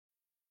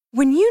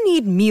When you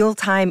need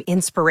mealtime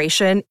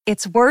inspiration,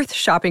 it's worth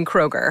shopping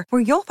Kroger,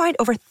 where you'll find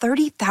over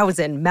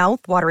 30,000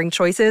 mouth-watering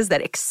choices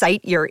that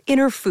excite your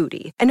inner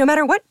foodie. And no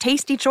matter what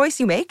tasty choice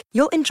you make,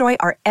 you'll enjoy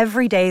our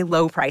everyday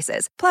low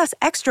prices, plus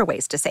extra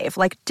ways to save,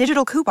 like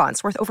digital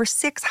coupons worth over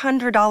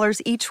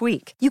 $600 each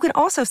week. You can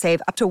also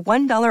save up to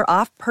 $1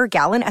 off per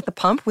gallon at the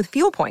pump with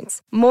fuel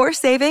points. More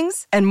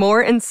savings and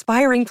more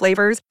inspiring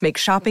flavors make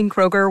shopping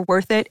Kroger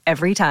worth it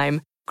every time.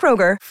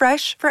 Kroger,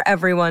 fresh for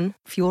everyone.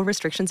 Fuel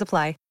restrictions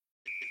apply.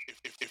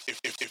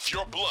 If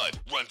your blood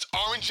runs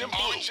orange and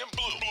blue,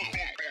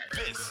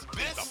 this is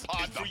the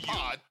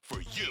pod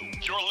for you.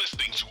 You're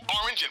listening to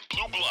Orange and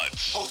Blue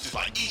Bloods, hosted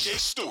by EJ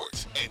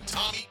Stewart and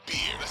Tommy Beer.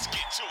 Let's get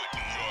to it,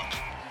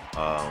 New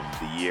York.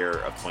 The year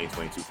of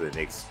 2022 for the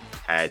Knicks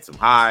had some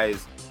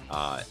highs,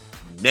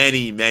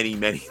 many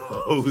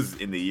lows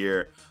in the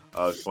year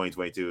of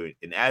 2022.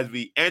 And as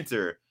we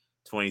enter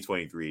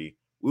 2023,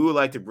 we would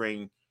like to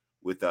bring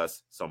with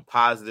us some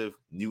positive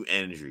new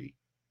energy.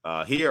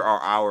 Here are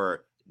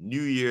our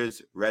New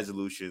Year's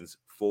resolutions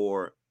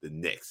for the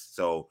Knicks.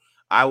 So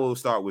I will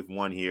start with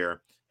one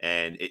here,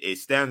 and it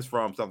stems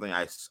from something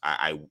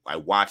I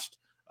watched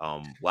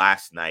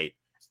last night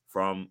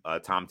from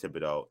Tom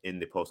Thibodeau in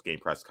the post-game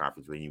press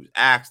conference when he was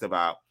asked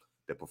about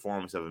the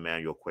performance of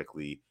Emmanuel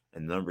Quickley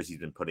and the numbers he's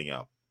been putting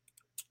up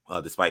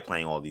despite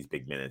playing all these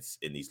big minutes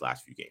in these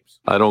last few games.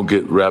 I don't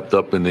get wrapped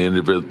up in the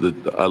individual.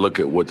 I look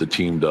at what the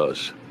team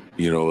does,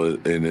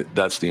 and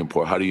that's the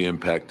important. How do you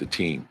impact the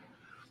team?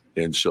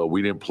 And so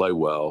we didn't play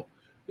well,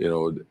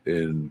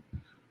 and,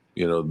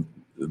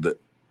 the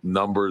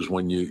numbers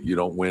when you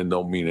don't win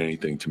don't mean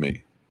anything to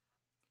me.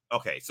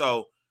 Okay,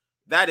 so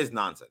that is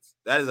nonsense.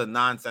 That is a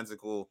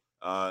nonsensical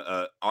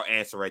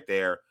answer right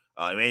there.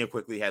 Emmanuel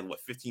Quickley had,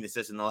 15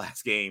 assists in the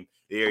last game.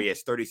 There he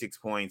has 36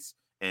 points,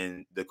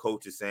 and the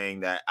coach is saying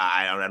that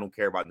I don't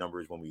care about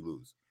numbers when we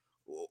lose.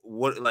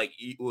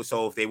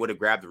 So if they would have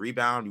grabbed the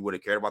rebound, you would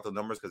have cared about the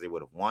numbers because they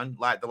would have won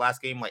the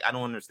last game? I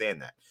don't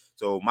understand that.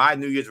 So my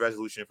New Year's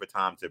resolution for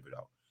Tom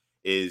Thibodeau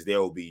is there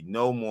will be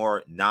no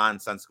more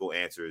nonsensical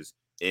answers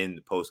in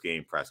the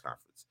post-game press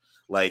conference.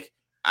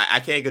 I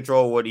can't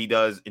control what he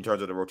does in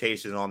terms of the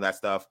rotation and all that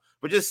stuff,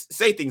 but just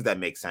say things that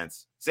make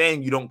sense.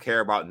 Saying you don't care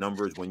about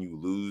numbers when you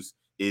lose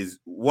is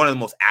one of the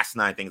most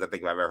asinine things I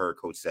think I've ever heard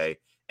coach say.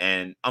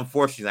 And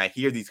unfortunately, I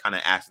hear these kind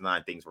of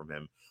asinine things from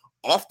him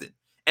often.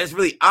 And it's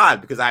really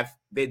odd because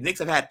the Knicks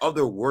have had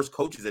other worse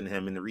coaches than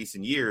him in the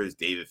recent years,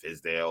 David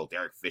Fizdale,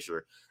 Derek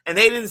Fisher, and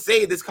they didn't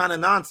say this kind of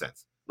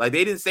nonsense. They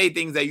didn't say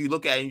things that you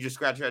look at and you just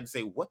scratch your head and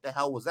say, what the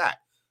hell was that?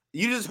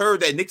 You just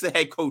heard that Knicks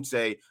head coach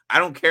say, I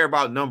don't care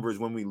about numbers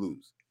when we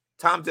lose.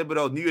 Tom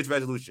Thibodeau, New Year's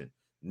resolution,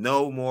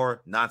 no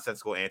more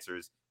nonsensical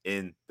answers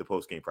in the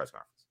post-game press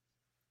conference.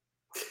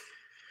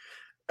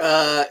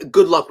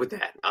 Good luck with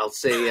that. I'll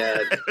say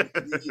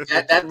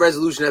that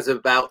resolution has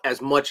about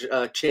as much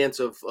chance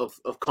of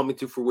coming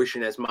to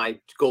fruition as my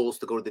goal is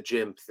to go to the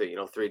gym,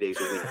 3 days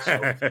a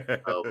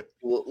week. So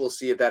we'll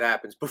see if that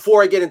happens.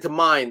 Before I get into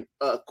mine,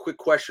 a quick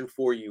question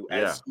for you.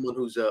 As someone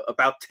who's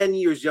about 10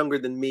 years younger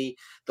than me,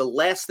 the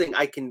last thing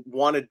I can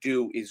want to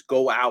do is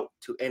go out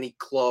to any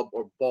club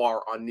or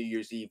bar on New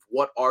Year's Eve.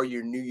 What are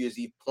your New Year's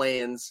Eve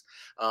plans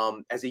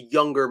as a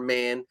younger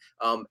man?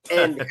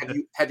 And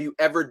have you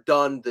ever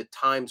done the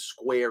Times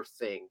Square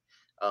thing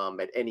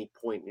at any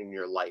point in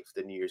your life,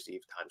 the New Year's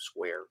Eve Times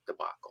Square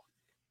debacle?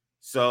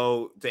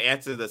 So to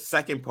answer the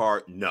second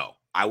part, no,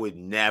 I would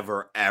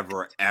never,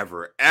 ever,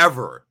 ever,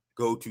 ever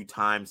go to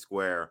Times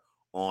Square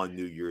on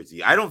New Year's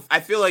Eve.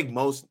 I feel like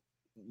most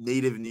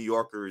native New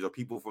Yorkers or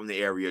people from the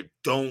area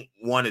don't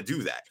want to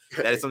do that.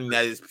 That is something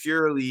that is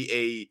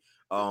purely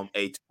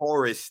a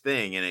tourist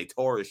thing and a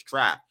tourist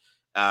trap.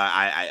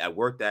 I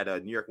worked at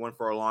New York One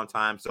for a long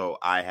time, so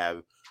I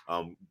have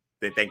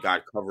thank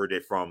God covered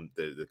it from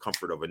the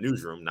comfort of a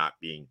newsroom, not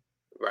being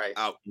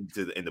out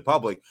in the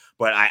public.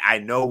 But I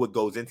know what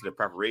goes into the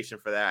preparation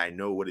for that. I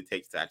know what it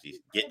takes to actually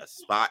get a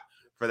spot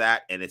for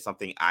that, and it's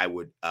something I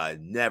would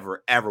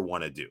never ever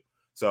want to do.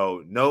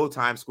 So no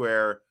Times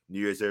Square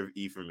New Year's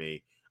Eve for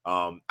me.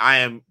 I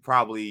am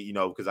probably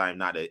because I am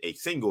not a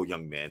single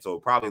young man, so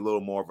probably a little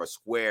more of a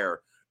square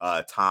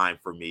time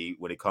for me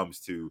when it comes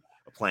to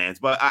plans.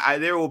 But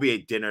there will be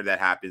a dinner that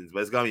happens,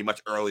 but it's going to be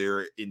much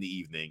earlier in the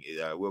evening.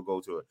 We'll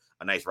go to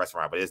a nice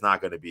restaurant, but it's not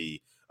going to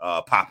be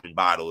popping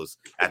bottles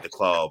at the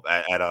club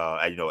at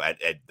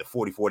the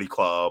 4040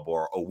 Club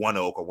or One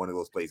Oak or one of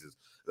those places.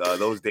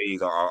 Those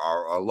days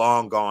are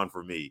long gone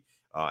for me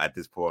at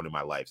this point in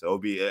my life.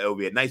 So it'll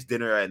be a nice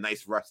dinner at a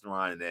nice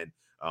restaurant, and then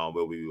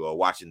we'll be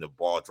watching the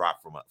ball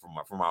drop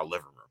from our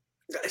living room.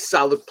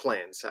 Solid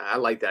plans. I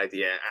like that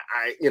idea.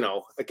 I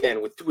again,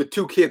 with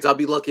two kids, I'll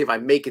be lucky if I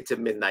make it to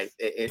midnight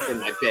in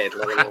my bed,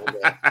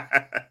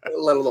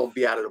 let alone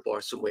be out at a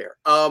bar somewhere.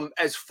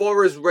 As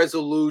far as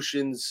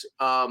resolutions,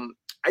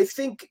 I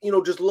think,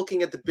 just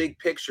looking at the big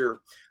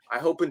picture, I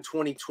hope in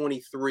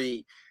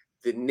 2023,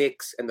 the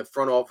Knicks and the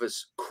front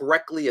office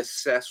correctly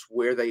assess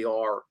where they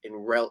are in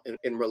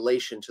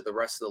relation to the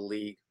rest of the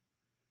league,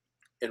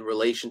 in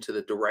relation to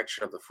the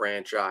direction of the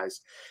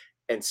franchise,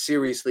 and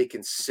seriously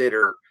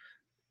consider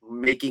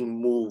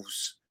making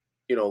moves,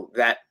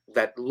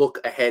 that look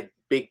ahead,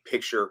 big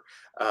picture,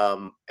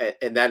 and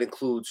that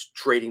includes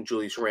trading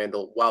Julius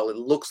Randle. While it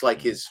looks like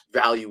his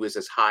value is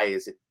as high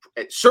as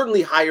it's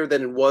certainly higher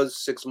than it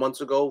was 6 months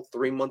ago,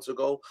 3 months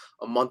ago,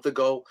 a month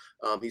ago.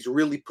 He's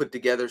really put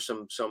together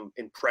some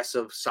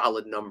impressive,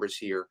 solid numbers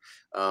here,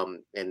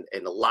 and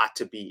a lot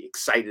to be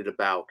excited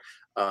about.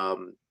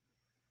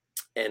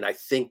 And I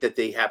think that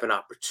they have an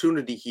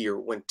opportunity here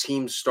when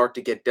teams start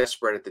to get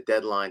desperate at the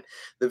deadline.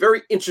 The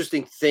very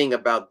interesting thing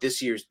about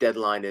this year's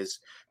deadline is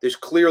there's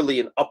clearly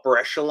an upper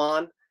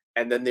echelon,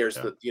 and then there's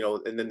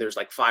and then there's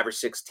like 5 or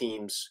 6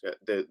 teams,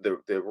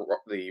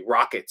 the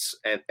Rockets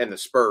and the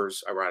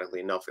Spurs, ironically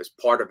enough, as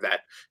part of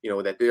that,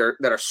 that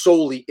are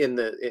solely in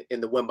the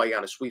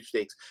Wembanyama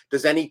sweepstakes.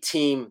 Does any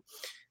team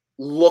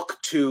look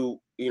to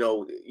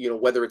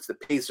whether it's the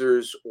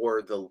Pacers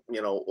or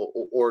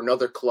or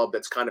another club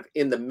that's kind of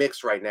in the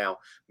mix right now,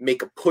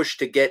 make a push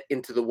to get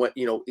into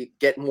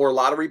get more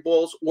lottery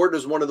balls, or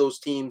does one of those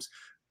teams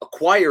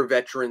acquire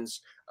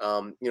veterans,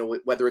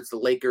 whether it's the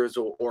Lakers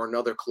or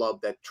another club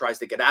that tries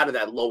to get out of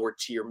that lower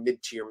tier,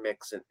 mid-tier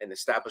mix and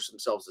establish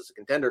themselves as a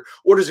contender,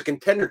 or does a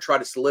contender try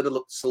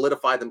to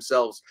solidify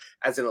themselves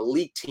as an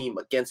elite team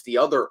against the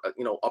other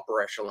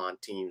upper echelon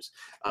teams?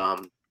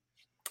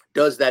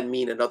 Does that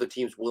mean another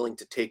team's willing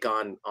to take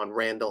on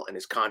Randall and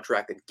his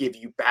contract and give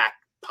you back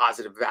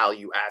positive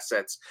value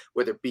assets,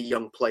 whether it be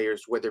young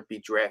players, whether it be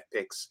draft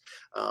picks?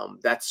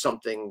 That's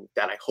something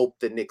that I hope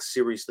the Knicks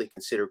seriously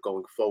consider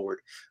going forward,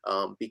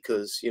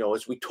 because,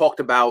 as we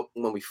talked about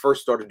when we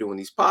first started doing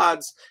these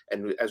pods,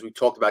 and as we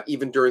talked about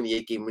even during the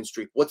 8-game win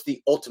streak, what's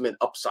the ultimate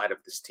upside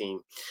of this team?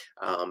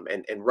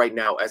 And right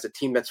now, as a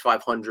team that's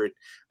 500,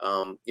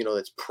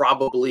 that's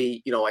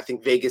probably, I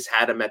think Vegas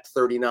had them at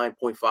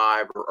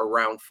 39.5 or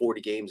around 40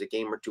 games, a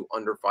game or two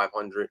under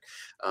 500.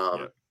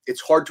 It's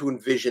hard to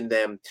envision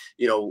them,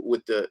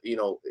 with the,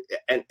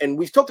 and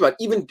we've talked about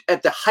even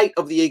at the height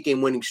of the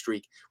 8-game winning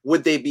streak,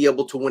 would they be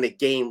able to win a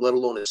game, let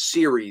alone a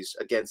series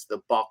against the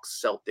Bucks,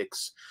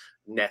 Celtics,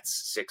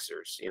 Nets,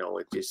 Sixers?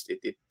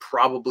 It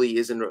probably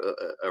isn't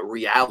a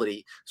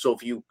reality. So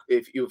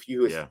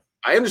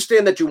I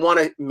understand that you want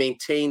to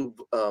maintain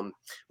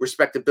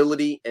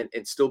respectability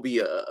and still be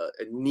a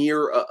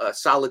near a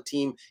solid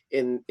team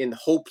in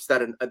hopes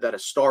that a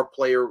star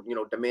player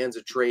demands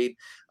a trade,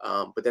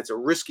 but that's a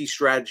risky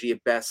strategy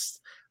at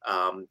best.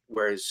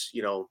 Whereas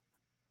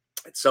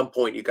at some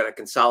point you got to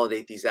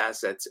consolidate these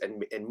assets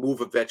and move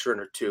a veteran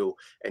or two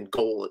and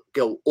go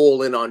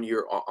all in on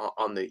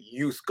the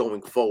youth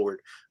going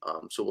forward.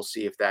 So we'll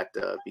see if that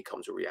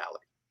becomes a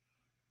reality.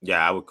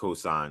 Yeah, I would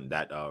co-sign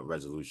that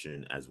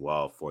resolution as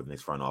well for the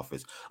Knicks front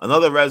office.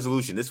 Another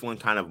resolution, this one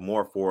kind of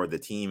more for the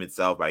team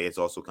itself, but it's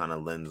also kind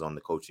of lends on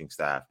the coaching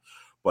staff.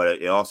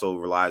 But it also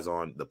relies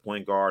on the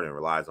point guard and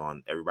relies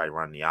on everybody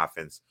running the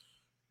offense.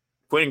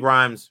 Quentin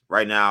Grimes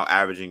right now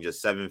averaging just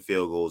 7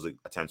 field goals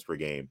attempts per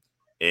game.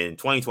 In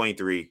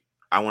 2023,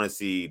 I want to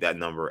see that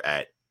number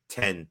at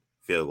 10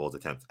 field goals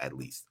attempts at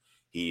least.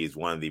 He is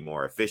one of the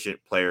more efficient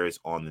players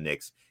on the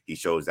Knicks. He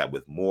shows that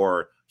with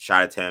more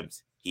shot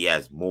attempts, he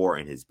has more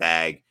in his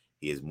bag.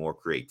 He has more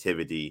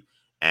creativity.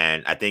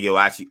 And I think it will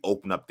actually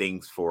open up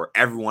things for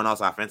everyone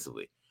else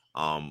offensively.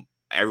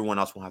 Everyone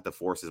else won't have to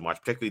force as much,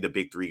 particularly the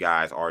big 3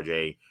 guys,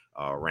 RJ,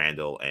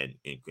 Randall, and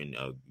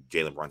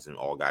Jalen Brunson,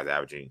 all guys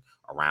averaging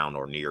around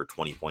or near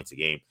 20 points a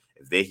game.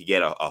 If they could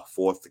get a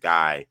fourth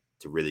guy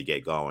to really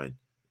get going,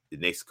 the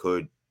Knicks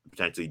could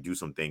potentially do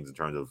some things in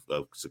terms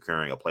of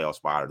securing a playoff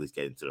spot or at least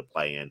get into the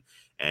play-in.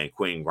 And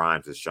Quentin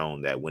Grimes has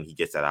shown that when he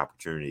gets that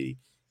opportunity,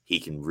 he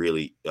can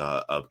really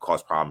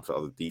cause problems for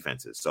other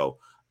defenses. So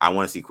I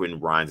want to see Quentin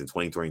Grimes in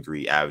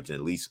 2023 averaging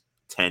at least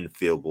 10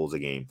 field goals a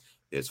game.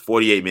 There's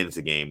 48 minutes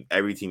a game.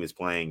 Every team is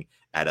playing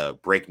at a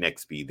breakneck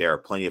speed. There are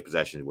plenty of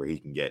possessions where he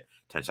can get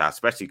 10 shots,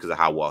 especially because of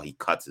how well he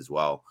cuts as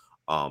well.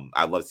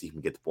 I'd love to see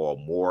him get the ball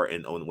more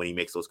when he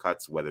makes those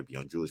cuts, whether it be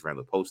on Julius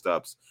Randle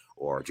post-ups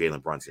or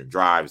Jalen Brunson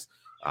drives.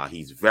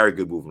 He's very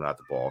good moving out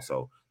the ball.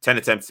 So 10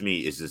 attempts to me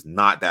is just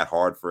not that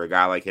hard for a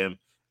guy like him.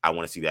 I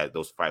want to see that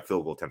those 5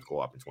 field goal attempts go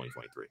up in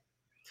 2023.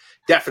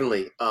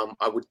 Definitely.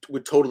 I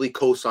would totally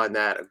co-sign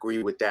that,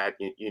 agree with that.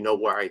 You know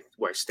where I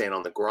stand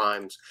on the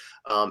Grimes.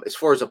 As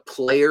far as a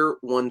player,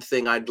 one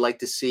thing I'd like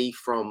to see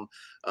from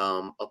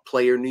a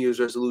player New Year's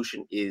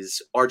resolution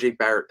is RJ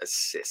Barrett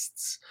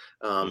assists.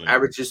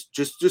 Averages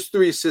just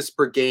 3 assists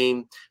per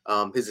game.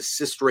 His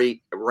assist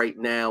rate right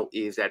now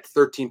is at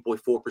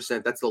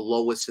 13.4%. That's the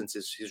lowest since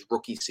his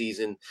rookie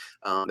season.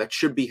 That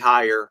should be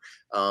higher.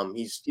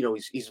 He's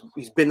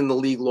been in the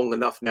league long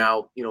enough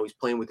now. He's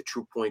playing with a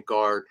true point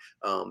guard.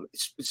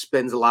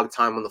 Spends a lot of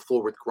time on the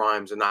floor with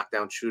Grimes, a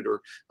knockdown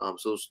shooter.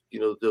 So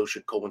those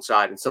should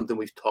coincide. And something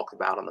we've talked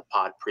about on the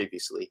pod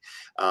previously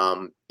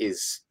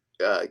is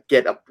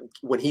get up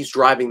when he's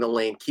driving the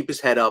lane, keep his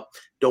head up,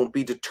 Don't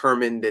be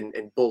determined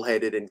and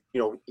bullheaded and,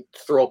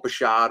 throw up a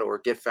shot or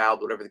get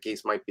fouled, whatever the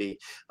case might be.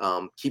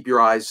 Keep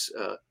your eyes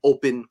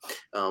open.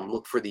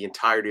 Look for the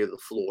entirety of the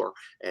floor,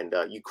 and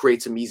you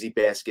create some easy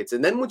baskets.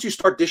 And then once you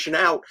start dishing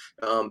out,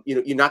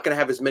 you're not going to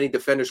have as many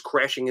defenders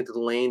crashing into the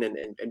lane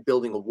and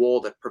building a wall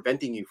that's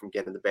preventing you from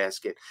getting the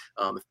basket.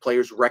 If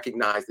players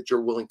recognize that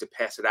you're willing to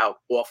pass it out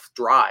off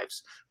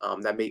drives,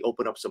 that may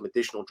open up some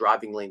additional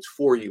driving lanes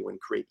for you and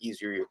create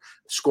easier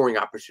scoring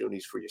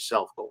opportunities for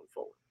yourself going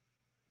forward.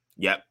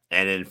 Yep.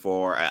 And then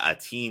for a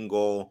team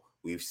goal,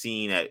 we've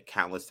seen at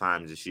countless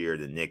times this year,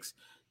 the Knicks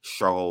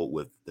struggle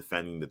with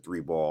defending the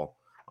three ball.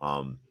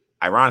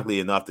 Ironically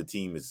enough, the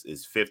team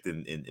is fifth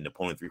in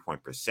opponent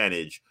 3-point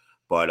percentage,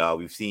 but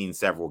we've seen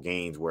several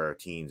games where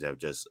teams have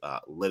just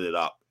lit it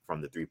up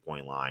from the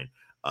 3-point line.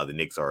 The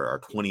Knicks are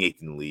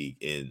 28th in the league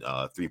in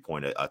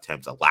 3-point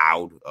attempts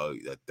allowed,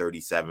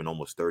 37,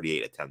 almost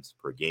 38 attempts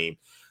per game.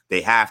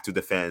 They have to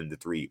defend the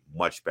three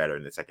much better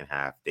in the second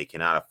half. They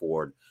cannot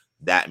afford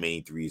that many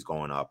threes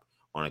going up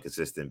on a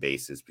consistent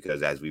basis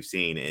because, as we've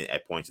seen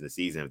at points in the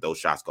season, if those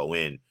shots go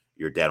in,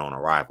 you're dead on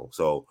arrival.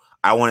 So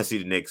I want to see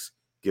the Knicks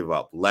give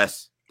up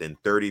less than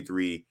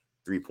 33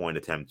 3-point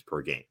attempts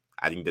per game.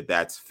 I think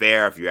that's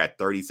fair. If you're at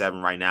 37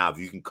 right now, if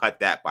you can cut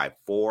that by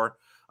 4,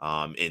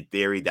 in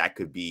theory, that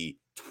could be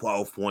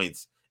 12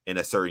 points in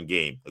a certain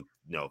game.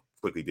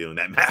 Quickly doing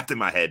that math in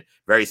my head,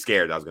 very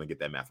scared I was going to get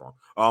that math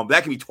wrong.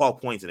 That could be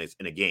 12 points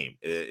in a game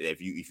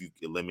if you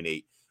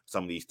eliminate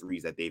some of these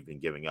threes that they've been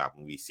giving up.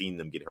 And we've seen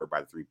them get hurt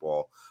by the three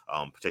ball,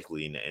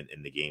 particularly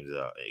in the games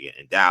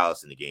in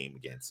Dallas, in the game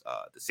against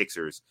the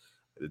Sixers.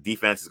 The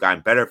defense has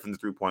gotten better from the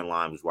 3-point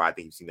line, which is why I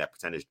think you've seen that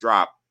percentage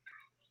drop.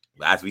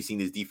 But as we've seen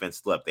this defense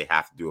slip, they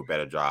have to do a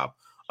better job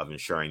of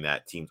ensuring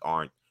that teams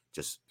aren't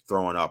just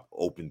throwing up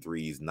open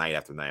threes night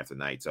after night after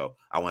night. So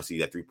I want to see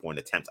that 3-point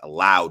attempts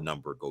allowed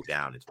number go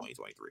down in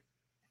 2023.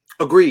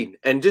 Agreed.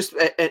 And just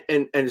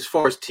and as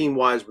far as team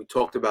wise, we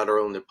talked about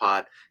earlier in the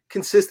pod,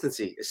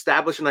 consistency,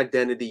 establish an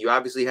identity. You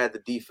obviously had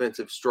the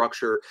defensive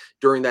structure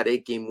during that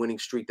 8-game winning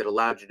streak that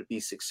allowed you to be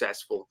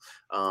successful,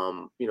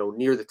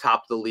 near the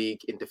top of the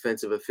league in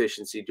defensive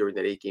efficiency during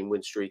that 8-game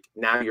win streak.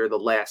 Now you're the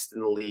last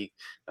in the league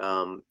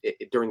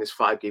during this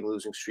 5-game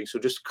losing streak. So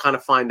just kind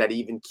of find that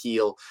even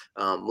keel,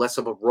 less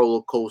of a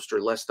roller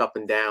coaster, less up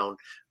and down.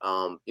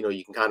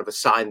 You can kind of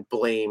assign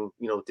blame,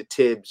 to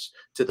Tibbs,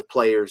 to the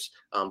players,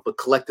 but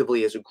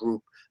collectively as a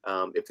group,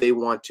 if they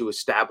want to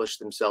establish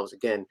themselves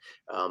again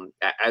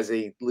as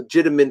a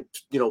legitimate,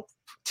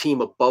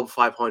 team above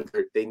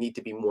 500, they need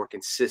to be more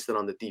consistent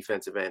on the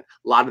defensive end.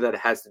 A lot of that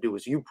has to do,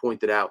 as you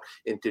pointed out,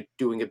 into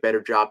doing a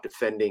better job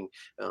defending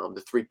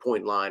the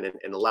 3-point line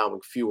and allowing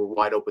fewer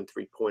wide open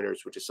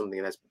 3-pointers, which is something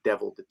that has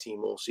bedeviled the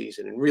team all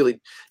season and really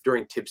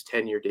during Tibbs'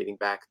 tenure dating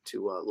back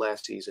to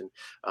last season.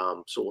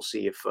 So we'll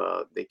see if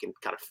they can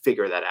kind of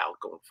figure that out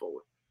going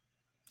forward.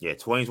 Yeah,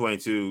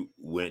 2022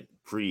 went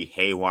pretty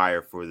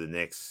haywire for the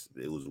Knicks.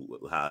 It was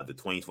the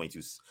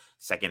 2022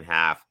 second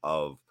half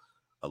of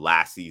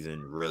last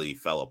season really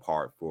fell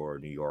apart for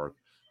New York.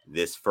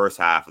 This first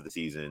half of the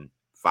season,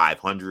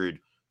 500.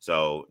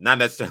 So not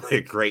necessarily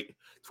a great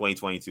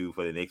 2022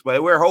 for the Knicks,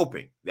 but we're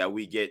hoping that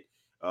we get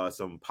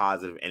some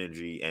positive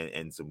energy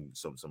and some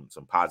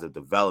positive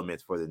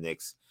developments for the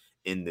Knicks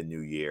in the new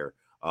year.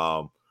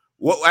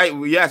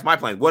 You asked my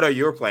plans. What are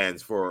your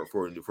plans for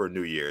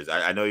New Year's?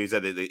 I know you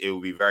said that it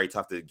would be very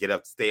tough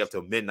to stay up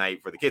till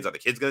midnight for the kids. Are the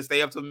kids going to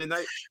stay up till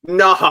midnight?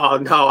 No.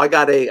 I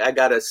got a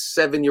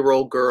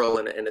 7-year-old girl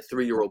and a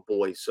 3-year-old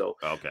boy. So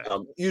okay.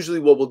 Usually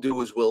what we'll do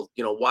is we'll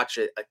watch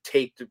a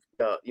taped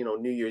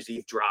New Year's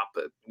Eve drop.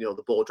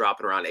 The ball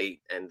dropping around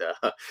 8 and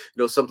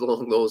something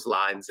along those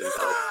lines, and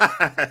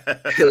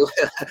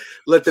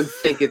let them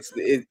think it's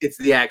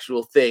the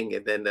actual thing,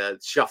 and then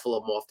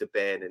shuffle them off to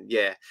bed. And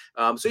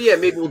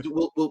maybe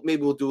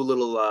we'll do a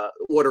little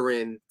order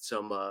in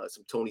some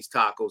Tony's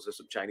tacos or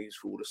some Chinese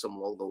food or something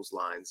along those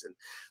lines, and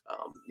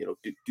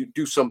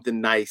do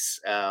something nice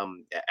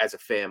as a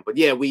fam. But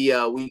yeah,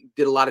 we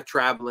did a lot of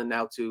traveling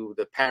now to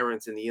the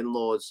parents and the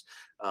in-laws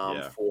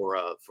for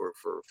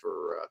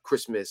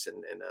Christmas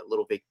and a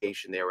little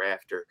vacation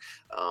thereafter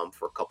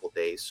for a couple of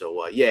days.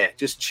 So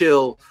just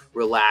chill,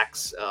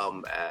 relax.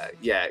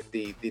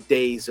 The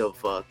days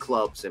of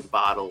clubs and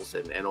bottles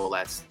and all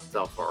that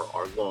stuff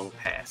are long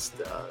past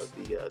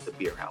the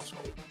beer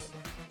household.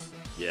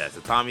 Yeah,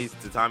 to Tommy's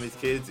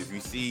kids, if you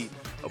see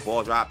a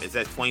ball drop, it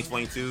says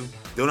 2022.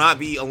 Do not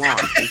be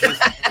alarmed.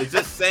 It's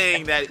just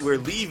saying that we're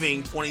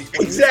leaving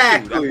 2022.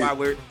 Exactly. That's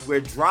why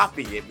we're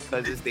dropping it,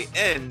 because it's the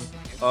end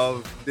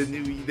of the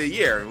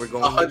year and we're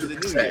going into the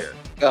new year.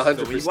 100%.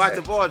 So when you watch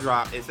the ball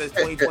drop, it says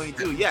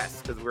 2022.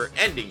 Yes, because we're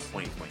ending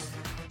 2022.